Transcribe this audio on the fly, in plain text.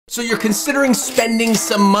So you're considering spending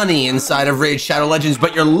some money inside of Raid Shadow Legends,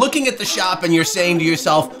 but you're looking at the shop and you're saying to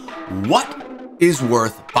yourself, what is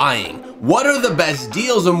worth buying? What are the best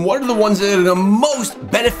deals and what are the ones that are the most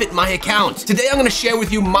benefit my account? Today I'm gonna share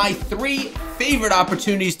with you my 3 favorite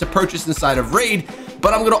opportunities to purchase inside of Raid,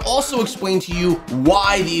 but I'm gonna also explain to you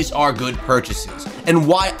why these are good purchases and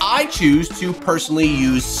why I choose to personally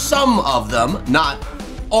use some of them, not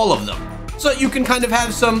all of them, so that you can kind of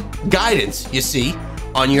have some guidance, you see,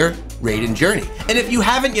 on your raid journey. And if you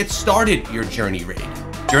haven't yet started your journey raid,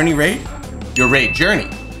 your raid journey,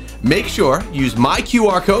 make sure you use my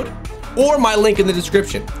QR code or my link in the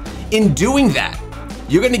description. In doing that,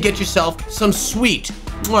 you're gonna get yourself some sweet,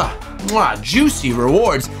 juicy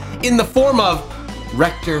rewards in the form of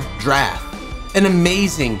Rector Drath, an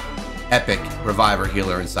amazing epic reviver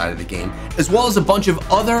healer inside of the game, as well as a bunch of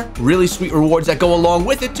other really sweet rewards that go along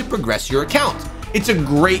with it to progress your account. It's a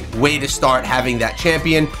great way to start having that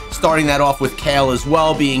champion, starting that off with Kayle as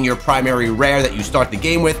well, being your primary rare that you start the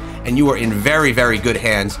game with, and you are in very, very good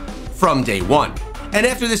hands from day one. And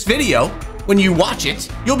after this video, when you watch it,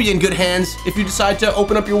 you'll be in good hands if you decide to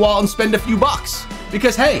open up your wallet and spend a few bucks.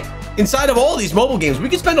 Because hey, inside of all these mobile games, we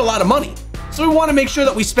can spend a lot of money. So we wanna make sure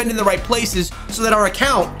that we spend in the right places so that our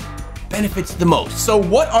account benefits the most. So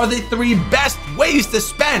what are the 3 best ways to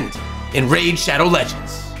spend in Raid Shadow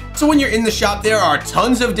Legends? So when you're in the shop, there are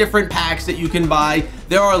tons of different packs that you can buy.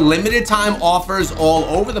 There are limited time offers all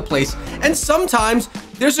over the place. And sometimes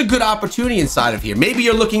there's a good opportunity inside of here. Maybe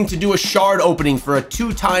you're looking to do a shard opening for a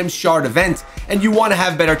 2x shard event and you wanna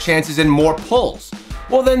have better chances and more pulls.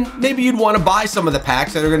 Well, then maybe you'd wanna buy some of the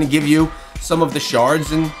packs that are gonna give you some of the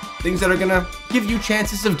shards and things that are gonna give you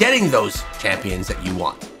chances of getting those champions that you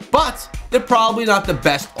want. But they're probably not the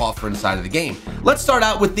best offer inside of the game. Let's start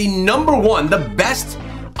out with the number 1, the best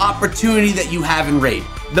opportunity that you have in Raid,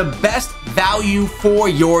 the best value for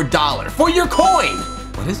your dollar, for your coin.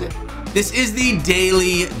 What is it? This is the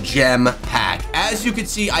Daily Gem Pack. As you can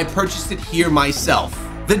see, I purchased it here myself.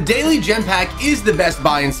 The Daily Gem Pack is the best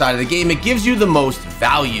buy inside of the game. It gives you the most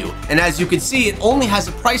value. And as you can see, it only has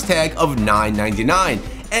a price tag of $9.99.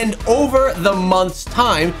 And over the month's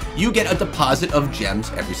time, you get a deposit of gems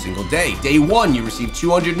every single day. Day 1, you receive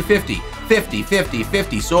 250, 50, 50,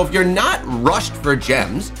 50. So if you're not rushed for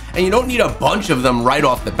gems and you don't need a bunch of them right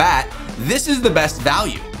off the bat, this is the best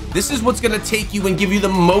value. This is what's gonna take you and give you the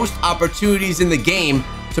most opportunities in the game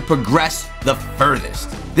to progress the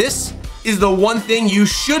furthest. This is the one thing you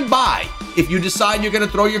should buy if you decide you're gonna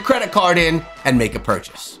throw your credit card in and make a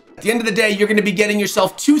purchase. At the end of the day, you're gonna be getting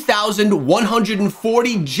yourself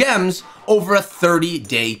 2,140 gems over a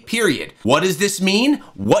 30-day period. What does this mean?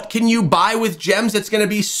 What can you buy with gems that's gonna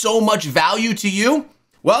be so much value to you?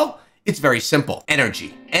 Well, it's very simple.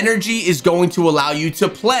 Energy. Energy is going to allow you to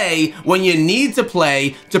play when you need to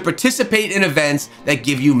play, to participate in events that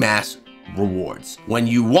give you mass rewards. When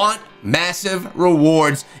you want massive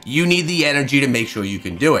rewards, you need the energy to make sure you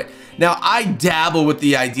can do it. Now, I dabble with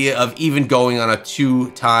the idea of even going on a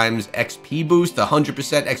 2x XP boost,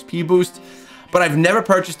 100% XP boost, but I've never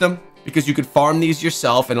purchased them because you could farm these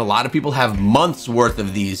yourself, and a lot of people have months worth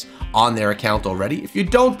of these on their account already. If you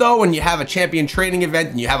don't though, and you have a champion training event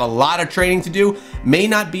and you have a lot of training to do, may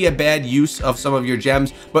not be a bad use of some of your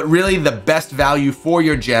gems, but really the best value for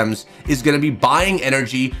your gems is gonna be buying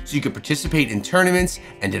energy so you can participate in tournaments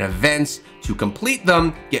and in events to complete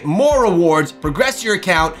them, get more rewards, progress your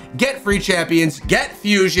account, get free champions, get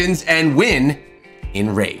fusions, and win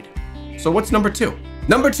in Raid. So what's number 2?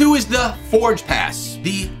 Number 2 is the Forge Pass,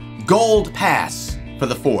 the Gold Pass for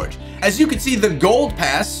the Forge. As you can see, the Gold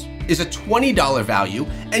Pass is a $20 value,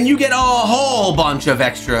 and you get a whole bunch of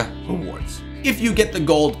extra rewards. If you get the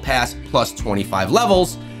Gold Pass plus 25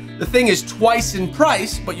 levels, the thing is twice in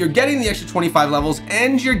price, but you're getting the extra 25 levels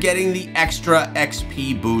and you're getting the extra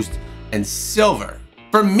XP boost and silver.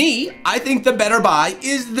 For me, I think the better buy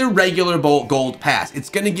is the regular Gold Pass. It's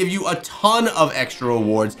gonna give you a ton of extra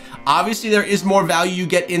rewards. Obviously, there is more value you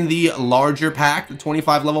get in the larger pack, the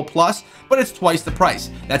 25 level plus, but it's twice the price.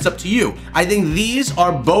 That's up to you. I think these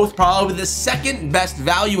are both probably the second best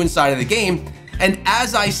value inside of the game. And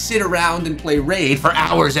as I sit around and play Raid for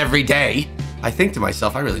hours every day, I think to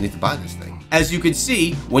myself, I really need to buy this thing. As you can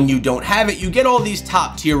see, when you don't have it, you get all these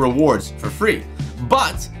top tier rewards for free.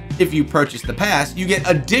 But if you purchase the pass, you get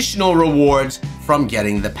additional rewards from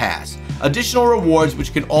getting the pass. Additional rewards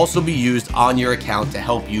which can also be used on your account to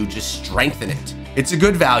help you just strengthen it. It's a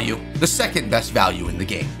good value, the second best value in the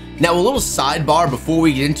game. Now, a little sidebar before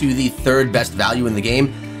we get into the third best value in the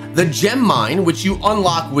game. The Gem Mine, which you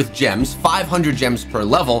unlock with gems, 500 gems per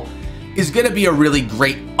level, is gonna be a really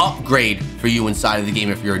great upgrade for you inside of the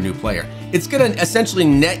game if you're a new player. it's gonna essentially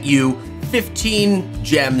net you 15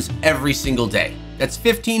 gems every single day. That's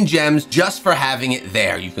 15 gems just for having it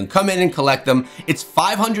there. You can come in and collect them. It's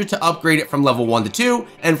 500 to upgrade it from level 1 to 2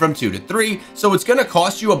 and from 2 to 3. So it's gonna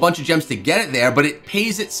cost you a bunch of gems to get it there, but it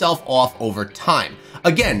pays itself off over time.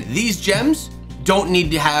 Again, these gems don't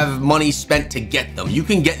need to have money spent to get them. You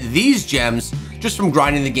can get these gems just from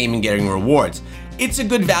grinding the game and getting rewards. It's a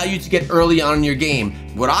good value to get early on in your game.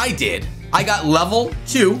 What I did, I got level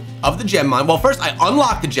 2 of the gem mine. Well, first I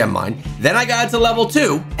unlocked the gem mine, then I got it to level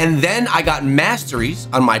 2, and then I got masteries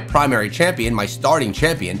on my primary champion, my starting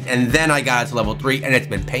champion, and then I got it to level 3, and it's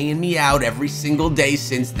been paying me out every single day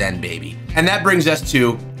since then, baby. And that brings us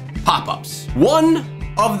to pop-ups. One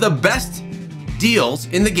of the best deals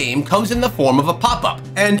in the game comes in the form of a pop-up.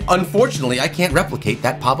 And unfortunately, I can't replicate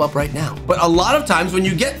that pop-up right now. But a lot of times when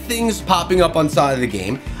you get things popping up on side of the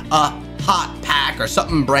game, hot pack or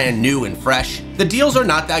something brand new and fresh, the deals are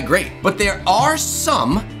not that great. But there are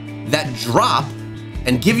some that drop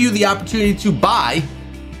and give you the opportunity to buy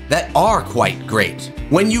that are quite great.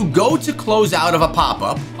 When you go to close out of a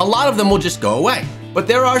pop-up, a lot of them will just go away. But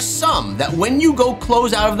there are some that when you go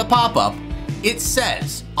close out of the pop-up, it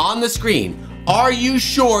says on the screen, "Are you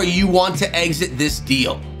sure you want to exit this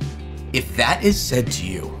deal?" If that is said to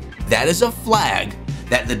you, that is a flag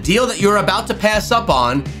that the deal that you're about to pass up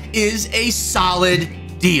on is a solid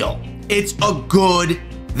deal. It's a good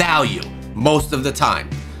value most of the time.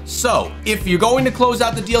 So if you're going to close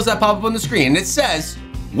out the deals that pop up on the screen and it says,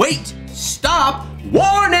 "Wait, stop,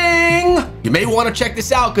 warning," you may want to check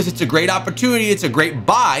this out because it's a great opportunity. It's a great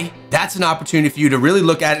buy. That's an opportunity for you to really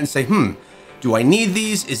look at it and say, do I need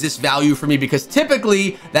these? Is this value for me? Because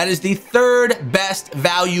typically that is the third best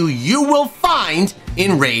value you will find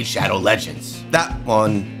in Raid Shadow Legends. That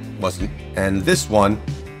one wasn't, and this one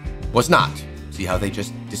was not. See how they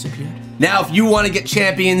just disappeared? Now, if you want to get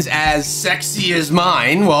champions as sexy as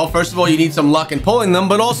mine, well, first of all, you need some luck in pulling them,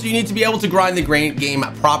 but also you need to be able to grind the game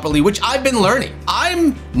properly, which I've been learning.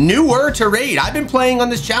 I'm newer to Raid. I've been playing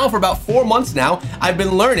on this channel for about 4 months now. I've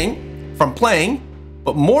been learning from playing,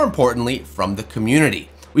 but more importantly, from the community.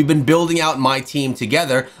 We've been building out my team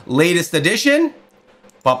together. Latest addition,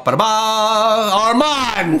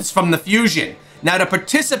 Armands from the Fusion. Now, to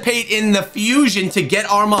participate in the Fusion to get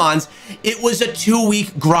Armands, it was a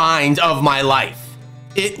 2-week grind of my life.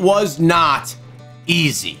 It was not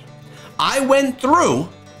easy. I went through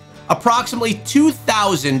approximately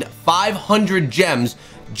 2,500 gems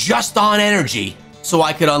just on energy so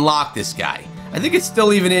I could unlock this guy. I think it's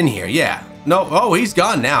still even in here, yeah. No, oh, he's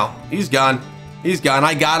gone now. He's gone. He's gone.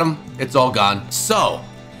 I got him. It's all gone. So,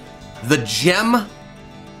 the gem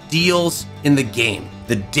deals in the game,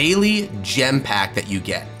 the daily gem pack that you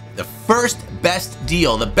get, the first best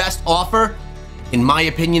deal, the best offer, in my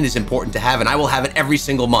opinion, is important to have, and I will have it every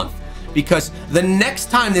single month. Because the next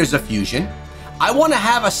time there's a fusion, I want to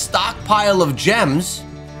have a stockpile of gems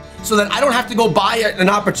so that I don't have to go buy an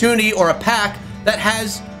opportunity or a pack that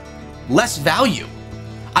has less value.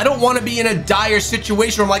 I don't want to be in a dire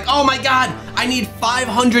situation where I'm like, oh my God, I need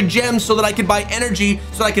 500 gems so that I can buy energy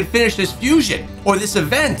so that I can finish this fusion or this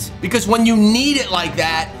event. Because when you need it like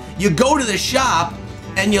that, you go to the shop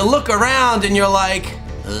and you look around and you're like,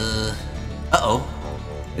 uh-oh,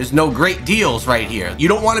 there's no great deals right here. You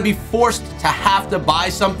don't want to be forced to have to buy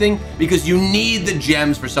something because you need the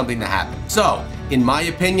gems for something to happen. So, in my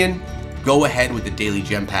opinion, go ahead with the daily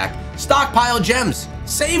gem pack. Stockpile gems,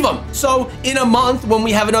 save them. So in a month when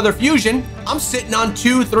we have another fusion, I'm sitting on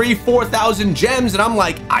 2,000, 3,000, 4,000 gems and I'm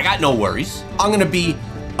like, I got no worries. I'm gonna be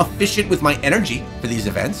efficient with my energy for these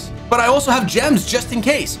events, but I also have gems just in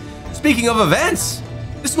case. Speaking of events,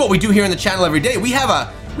 this is what we do here in the channel every day. We have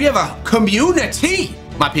a community,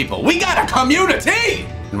 my people. We got a community.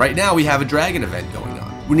 And right now we have a dragon event going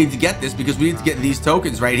on. We need to get this because we need to get these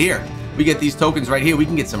tokens right here. We get these tokens right here, we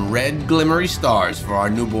can get some red glimmery stars for our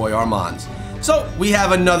new boy Armands. So we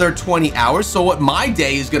have another 20 hours. So what my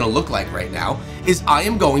day is gonna look like right now is I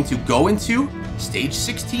am going to go into stage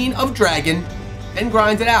 16 of Dragon and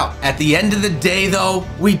grind it out. At the end of the day though,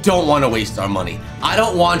 we don't wanna waste our money. I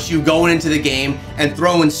don't want you going into the game and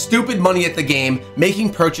throwing stupid money at the game,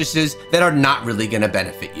 making purchases that are not really gonna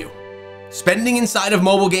benefit you. Spending inside of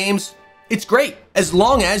mobile games, it's great. As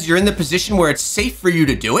long as you're in the position where it's safe for you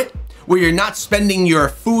to do it, where you're not spending your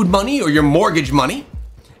food money or your mortgage money,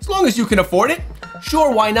 as long as you can afford it,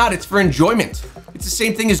 sure, why not? It's for enjoyment. It's the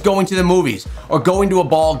same thing as going to the movies or going to a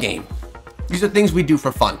ball game. These are things we do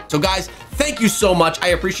for fun. So guys, thank you so much. I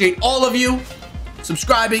appreciate all of you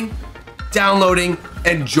subscribing, downloading,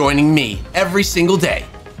 and joining me every single day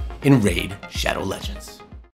in Raid Shadow Legends.